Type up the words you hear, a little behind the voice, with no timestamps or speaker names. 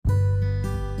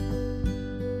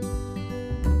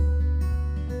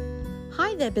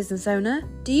Hi there, business owner.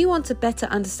 Do you want a better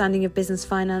understanding of business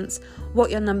finance,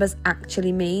 what your numbers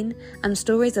actually mean, and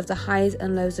stories of the highs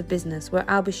and lows of business, where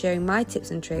I'll be sharing my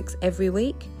tips and tricks every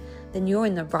week? Then you're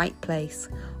in the right place.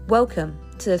 Welcome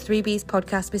to the 3Bs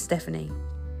podcast with Stephanie.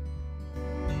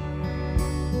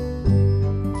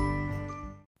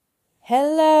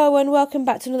 Hello and welcome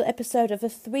back to another episode of the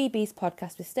 3Bs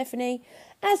podcast with Stephanie.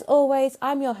 As always,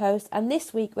 I'm your host, and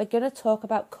this week we're going to talk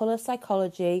about colour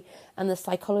psychology and the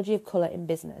psychology of colour in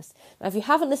business. Now, if you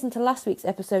haven't listened to last week's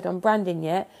episode on branding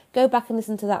yet, go back and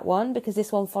listen to that one because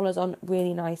this one follows on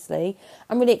really nicely.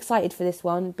 I'm really excited for this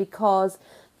one because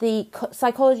the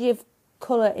psychology of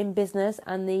colour in business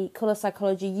and the colour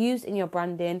psychology used in your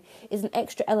branding is an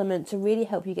extra element to really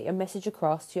help you get your message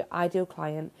across to your ideal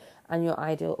client and your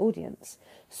ideal audience.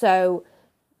 So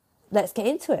let's get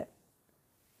into it.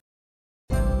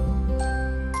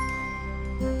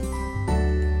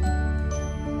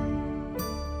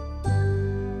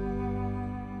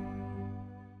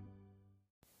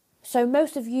 So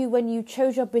most of you, when you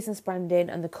chose your business branding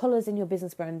and the colours in your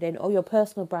business branding or your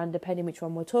personal brand, depending which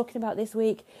one we're talking about this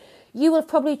week, you would have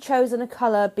probably chosen a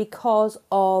colour because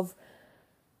of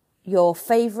your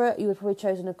favourite. You would have probably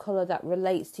chosen a colour that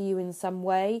relates to you in some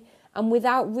way. And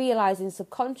without realising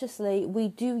subconsciously, we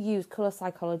do use colour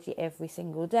psychology every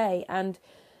single day. And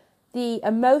the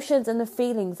emotions and the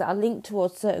feelings that are linked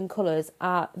towards certain colours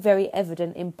are very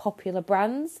evident in popular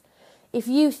brands. If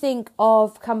you think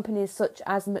of companies such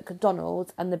as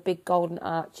McDonald's and the big golden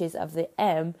arches of the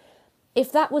M,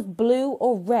 if that was blue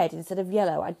or red instead of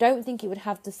yellow, I don't think it would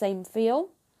have the same feel.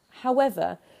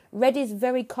 However, red is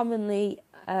very commonly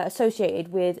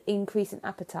associated with increase in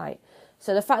appetite.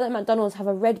 So the fact that McDonald's have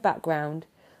a red background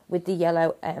with the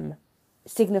yellow M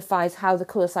signifies how the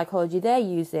colour psychology they're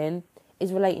using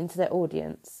is relating to their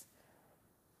audience.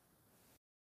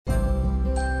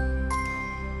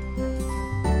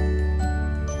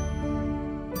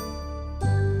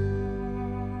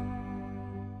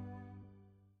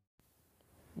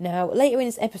 Now, later in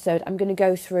this episode, I'm going to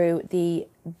go through the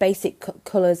basic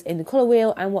colours in the colour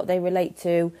wheel and what they relate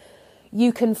to.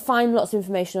 You can find lots of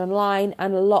information online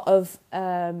and a lot of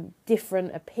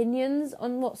different opinions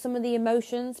on what some of the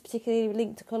emotions, particularly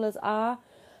linked to colours, are.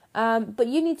 But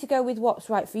you need to go with what's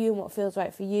right for you and what feels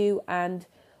right for you. And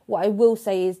what I will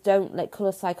say is don't let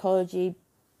colour psychology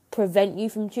prevent you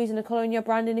from choosing a colour in your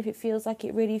branding if it feels like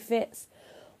it really fits.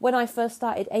 When I first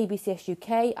started ABCS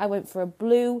UK, I went for a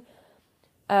blue.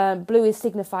 Blue is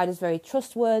signified as very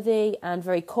trustworthy and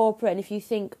very corporate. And if you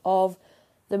think of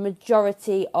the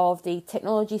majority of the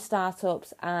technology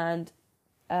startups and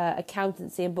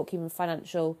accountancy and bookkeeping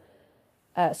financial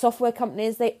software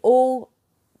companies, they all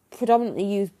predominantly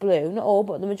use blue. Not all,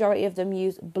 but the majority of them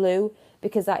use blue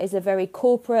because that is a very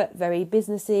corporate, very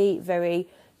businessy, very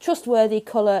trustworthy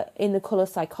colour in the colour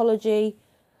psychology.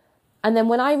 And then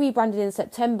when I rebranded in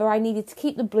September, I needed to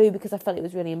keep the blue because I felt it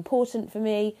was really important for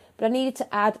me, but I needed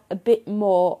to add a bit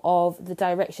more of the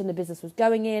direction the business was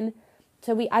going in.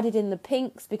 So we added in the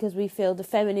pinks because we feel the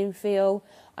feminine feel.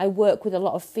 I work with a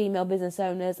lot of female business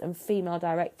owners and female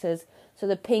directors. So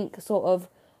the pink sort of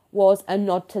was a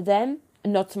nod to them, a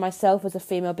nod to myself as a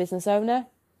female business owner.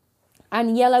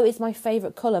 And yellow is my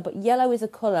favourite colour, but yellow is a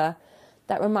colour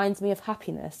that reminds me of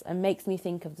happiness and makes me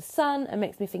think of the sun and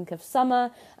makes me think of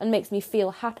summer and makes me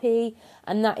feel happy.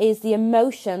 And that is the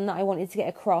emotion that I wanted to get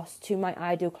across to my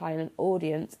ideal client and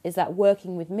audience, is that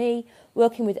working with me,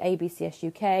 working with ABCS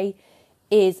UK,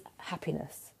 is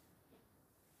happiness.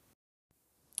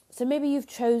 So maybe you've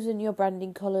chosen your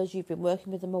branding colours, you've been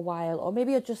working with them a while, or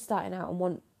maybe you're just starting out and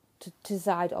want to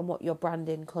decide on what your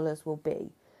branding colours will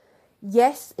be.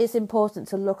 Yes, it's important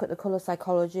to look at the colour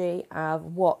psychology of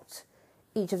what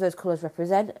each of those colours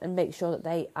represent and make sure that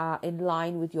they are in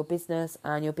line with your business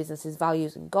and your business's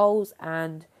values and goals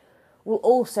and will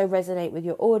also resonate with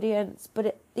your audience. But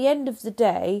at the end of the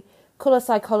day, colour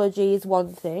psychology is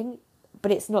one thing, but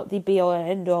it's not the be-all and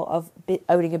end-all of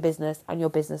owning a business and your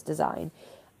business design.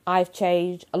 I've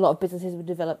changed. A lot of businesses will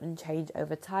develop and change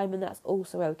over time, and that's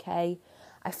also okay.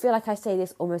 I feel like I say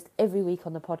this almost every week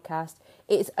on the podcast.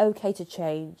 It is okay to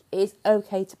change. It is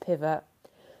okay to pivot.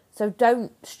 So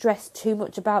don't stress too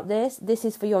much about this. This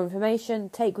is for your information.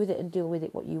 Take with it and deal with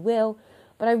it what you will.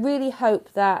 But I really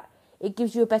hope that it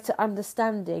gives you a better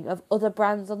understanding of other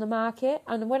brands on the market.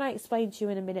 And when I explain to you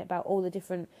in a minute about all the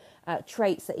different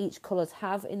traits that each colours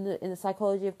have in the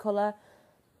psychology of colour,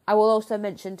 I will also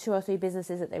mention 2 or 3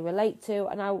 businesses that they relate to.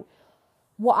 And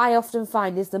what I often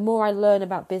find is the more I learn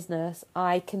about business,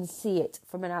 I can see it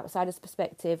from an outsider's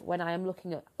perspective when I am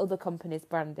looking at other companies'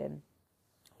 branding.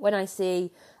 When I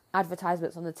see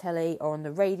advertisements on the telly or on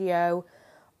the radio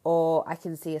or I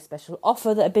can see a special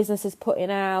offer that a business is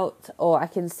putting out, or I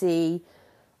can see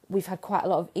we've had quite a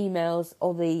lot of emails,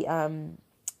 or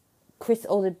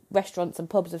all the restaurants and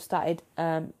pubs have started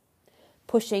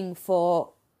pushing for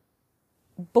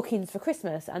bookings for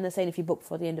Christmas, and they're saying if you book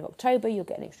before the end of October, you'll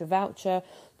get an extra voucher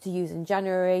to use in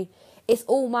January. It's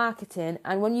all marketing,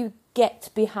 and when you get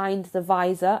behind the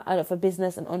visor of a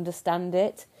business and understand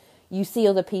it, you see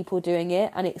other people doing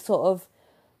it, and it sort of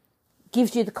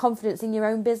gives you the confidence in your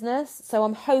own business. So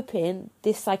I'm hoping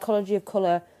this psychology of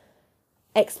colour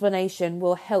explanation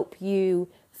will help you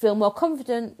feel more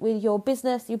confident with your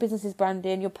business's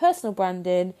branding, your personal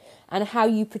branding, and how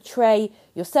you portray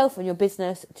yourself and your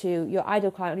business to your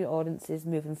ideal client and your audiences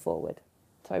moving forward.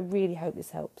 So I really hope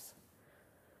this helps.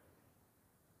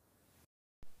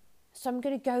 So I'm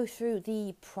going to go through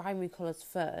the primary colours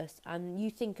first, and you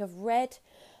think of red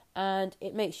and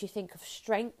it makes you think of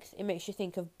strength, it makes you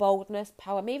think of boldness,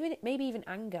 power, maybe even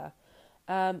anger.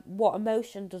 What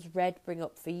emotion does red bring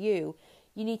up for you?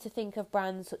 You need to think of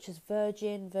brands such as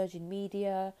Virgin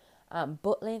Media,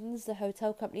 Butlins, the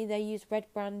hotel company, they use red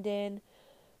branding.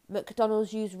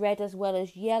 McDonald's use red as well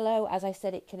as yellow. As I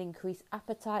said, it can increase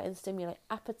appetite and stimulate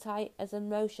appetite as an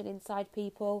emotion inside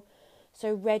people.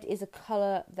 So red is a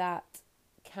colour that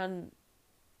can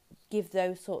give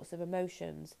those sorts of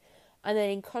emotions. And then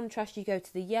in contrast, you go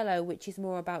to the yellow, which is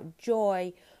more about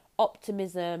joy,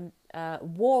 optimism,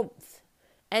 warmth,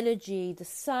 energy, the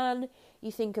sun.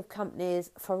 You think of companies,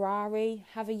 Ferrari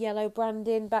have a yellow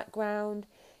branding background.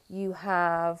 You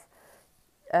have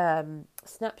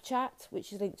Snapchat,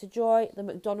 which is linked to joy. The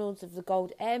McDonald's of the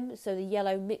gold M. So the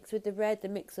yellow mixed with the red, the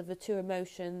mix of the two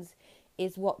emotions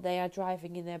is what they are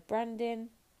driving in their branding.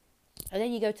 And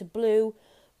then you go to blue.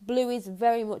 Blue is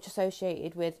very much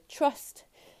associated with trust,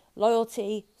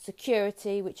 loyalty,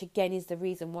 security, which again is the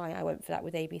reason why I went for that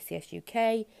with ABCS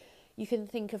UK. You can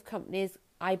think of companies,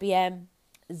 IBM,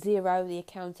 Xero, the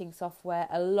accounting software.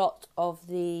 A lot of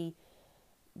the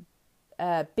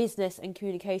business and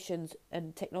communications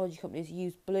and technology companies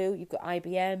use blue. You've got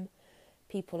IBM,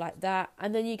 people like that.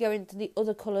 And then you go into the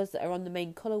other colours that are on the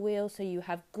main colour wheel. So you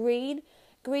have green.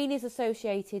 Green is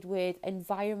associated with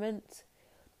environment,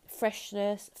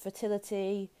 freshness,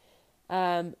 fertility.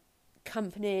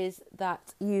 Companies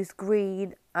that use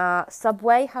green,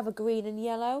 Subway have a green and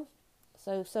yellow.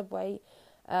 So Subway,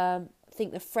 I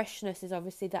think the freshness is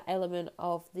obviously that element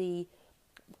of the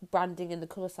branding and the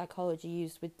colour psychology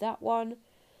used with that one.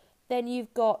 Then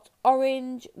you've got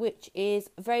orange, which is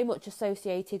very much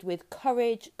associated with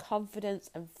courage, confidence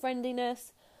and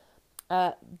friendliness.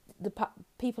 The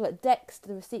people at Dex,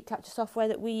 the receipt capture software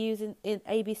that we use in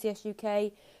ABCS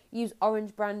UK, use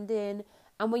orange branding.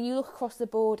 And when you look across the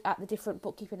board at the different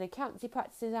bookkeeping and accountancy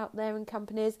practices out there in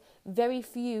companies, very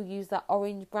few use that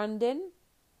orange branding.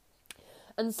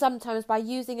 And sometimes by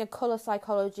using a colour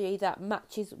psychology that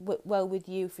matches well with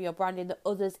you for your branding that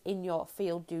others in your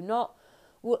field do not,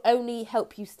 will only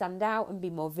help you stand out and be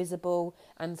more visible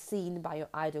and seen by your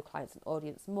ideal clients and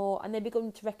audience more. And they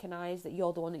begin to recognise that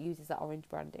you're the one that uses that orange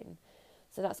branding.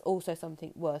 So that's also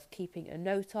something worth keeping a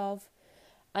note of.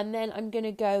 And then I'm going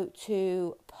to go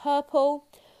to purple.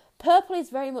 Purple is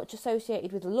very much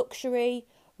associated with luxury,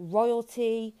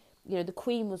 royalty. You know, the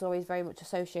Queen was always very much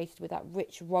associated with that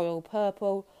rich royal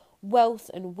purple. Wealth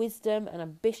and wisdom and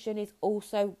ambition is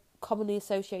also commonly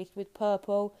associated with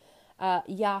purple.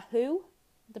 Yahoo,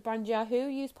 the brand Yahoo,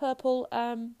 use purple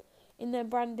in their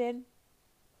branding.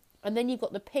 And then you've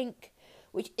got the pink,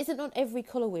 which isn't on every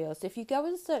colour wheel. So if you go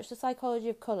and search the psychology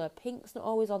of colour, pink's not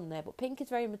always on there. But pink is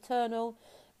very maternal,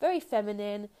 very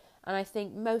feminine. And I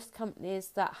think most companies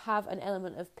that have an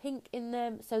element of pink in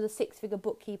them, so the six-figure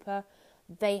bookkeeper,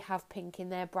 they have pink in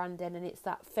their branding. And it's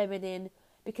that feminine,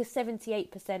 because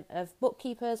 78% of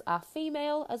bookkeepers are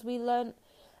female, as we learnt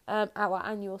at our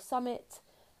annual summit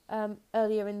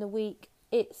earlier in the week.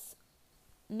 It's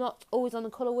not always on the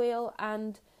colour wheel,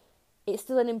 and it's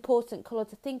still an important colour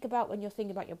to think about when you're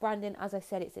thinking about your branding. As I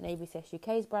said, it's in ABCS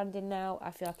UK's branding now.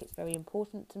 I feel like it's very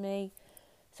important to me.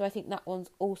 So I think that one's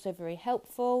also very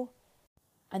helpful.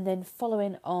 And then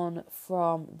following on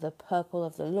from the purple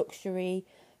of the luxury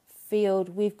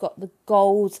field, we've got the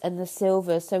golds and the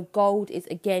silvers. So gold is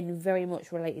again very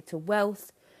much related to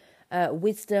wealth,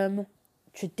 wisdom,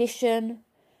 tradition.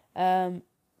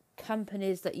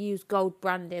 Companies that use gold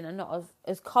branding are not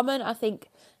as common. I think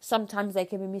sometimes they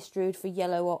can be misconstrued for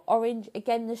yellow or orange.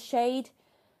 Again, the shade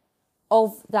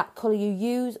of that colour you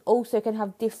use also can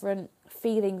have different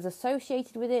feelings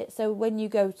associated with it. So when you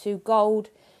go to gold,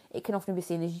 it can often be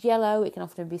seen as yellow, it can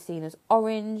often be seen as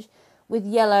orange. With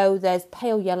yellow, there's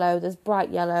pale yellow, there's bright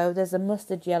yellow, there's a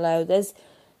mustard yellow, there's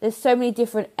There's so many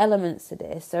different elements to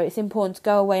this, so it's important to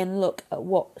go away and look at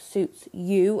what suits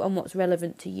you and what's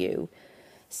relevant to you.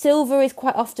 Silver is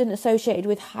quite often associated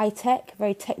with high-tech,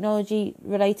 very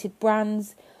technology-related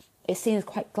brands. It's seen as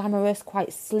quite glamorous,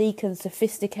 quite sleek and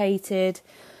sophisticated.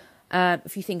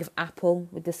 If you think of Apple,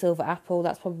 with the silver apple,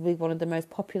 that's probably one of the most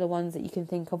popular ones that you can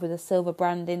think of with the silver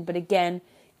branding. But again,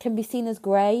 can be seen as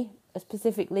grey,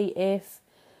 specifically if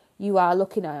you are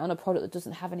looking at it on a product that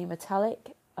doesn't have any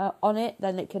metallic on it,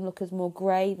 then it can look as more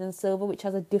grey than silver, which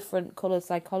has a different colour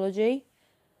psychology.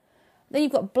 Then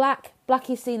you've got black. Black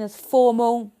is seen as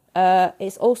formal.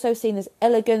 It's also seen as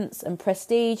elegance and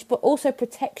prestige, but also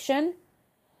protection.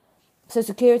 So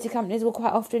security companies will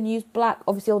quite often use black.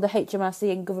 Obviously, all the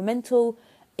HMRC and governmental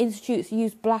institutes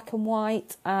use black and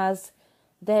white as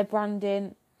their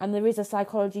branding, and there is a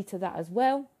psychology to that as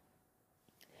well.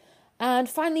 And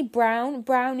finally, brown.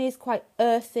 Brown is quite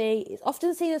earthy. It's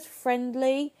often seen as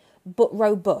friendly, but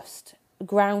robust,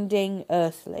 grounding,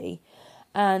 earthly.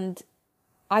 And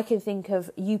I can think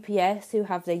of UPS, who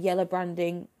have their yellow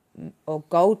branding or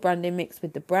gold branding mixed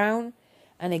with the brown.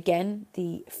 And again,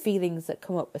 the feelings that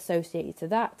come up associated to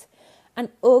that. And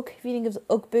UGG, if you think of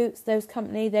UGG boots, those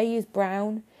company, they use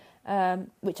brown,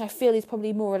 which I feel is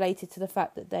probably more related to the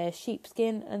fact that they're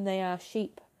sheepskin and they are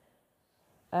sheep.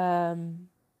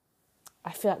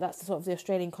 I feel like that's the sort of the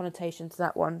Australian connotation to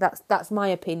that one. That's my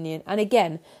opinion. And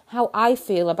again, how I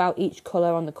feel about each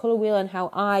colour on the colour wheel and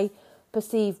how I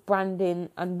perceive branding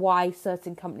and why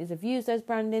certain companies have used those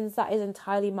brandings, that is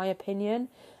entirely my opinion,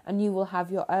 and you will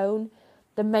have your own.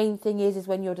 The main thing is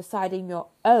when you're deciding your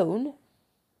own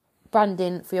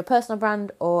branding for your personal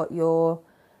brand or your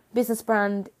business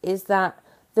brand, is that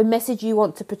the message you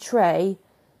want to portray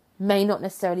may not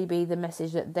necessarily be the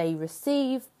message that they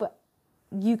receive, but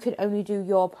you can only do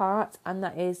your part, and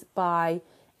that is by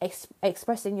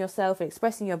expressing yourself,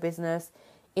 expressing your business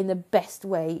in the best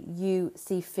way you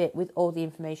see fit with all the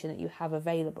information that you have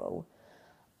available.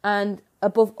 And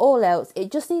above all else,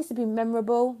 it just needs to be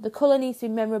memorable. The colour needs to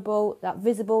be memorable, that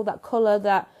visible, that colour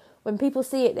that when people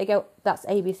see it, they go, that's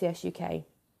ABCS UK.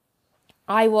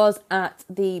 I was at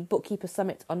the Bookkeeper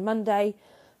Summit on Monday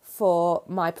for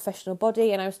my professional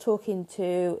body, and I was talking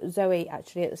to Zoe,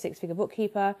 actually, at the Six Figure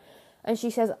Bookkeeper, and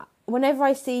she says, whenever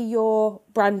I see your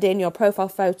branding, your profile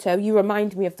photo, you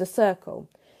remind me of The Circle.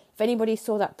 If anybody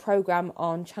saw that programme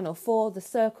on Channel 4, The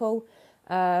Circle,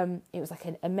 it was like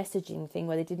a messaging thing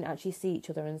where they didn't actually see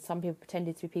each other and some people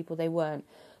pretended to be people they weren't.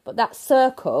 But that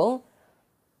circle,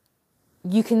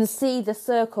 you can see the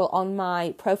circle on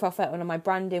my profile photo and on my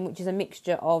branding, which is a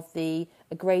mixture of a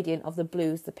gradient of the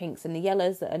blues, the pinks and the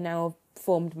yellows that are now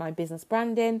formed my business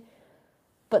branding.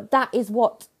 But that is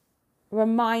what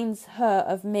reminds her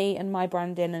of me and my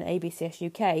branding and ABCS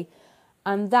UK.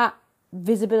 And that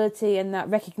visibility and that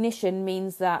recognition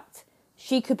means that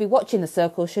she could be watching The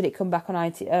Circle should it come back on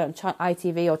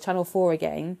ITV or Channel 4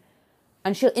 again,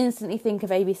 and she'll instantly think of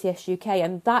ABCS UK,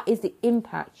 and that is the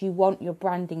impact you want your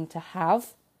branding to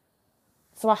have.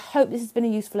 So I hope this has been a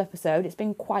useful episode. It's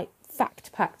been quite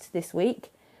fact-packed this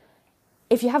week.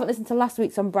 If you haven't listened to last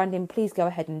week's on branding, please go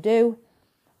ahead and do.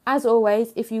 As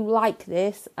always, if you like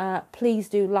this, please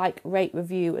do like, rate,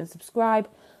 review and subscribe.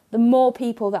 The more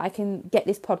people that I can get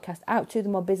this podcast out to, the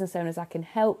more business owners I can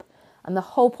help. And the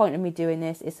whole point of me doing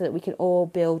this is so that we can all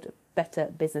build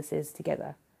better businesses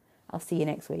together. I'll see you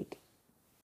next week.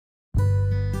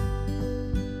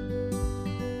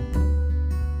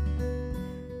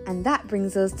 And that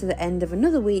brings us to the end of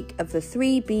another week of the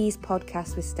 3Bs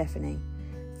podcast with Stephanie.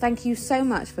 Thank you so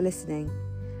much for listening.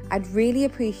 I'd really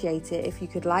appreciate it if you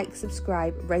could like,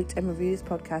 subscribe, rate and review this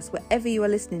podcast wherever you are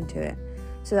listening to it,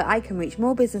 so that I can reach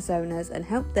more business owners and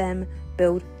help them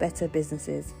build better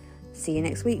businesses. See you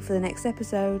next week for the next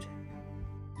episode.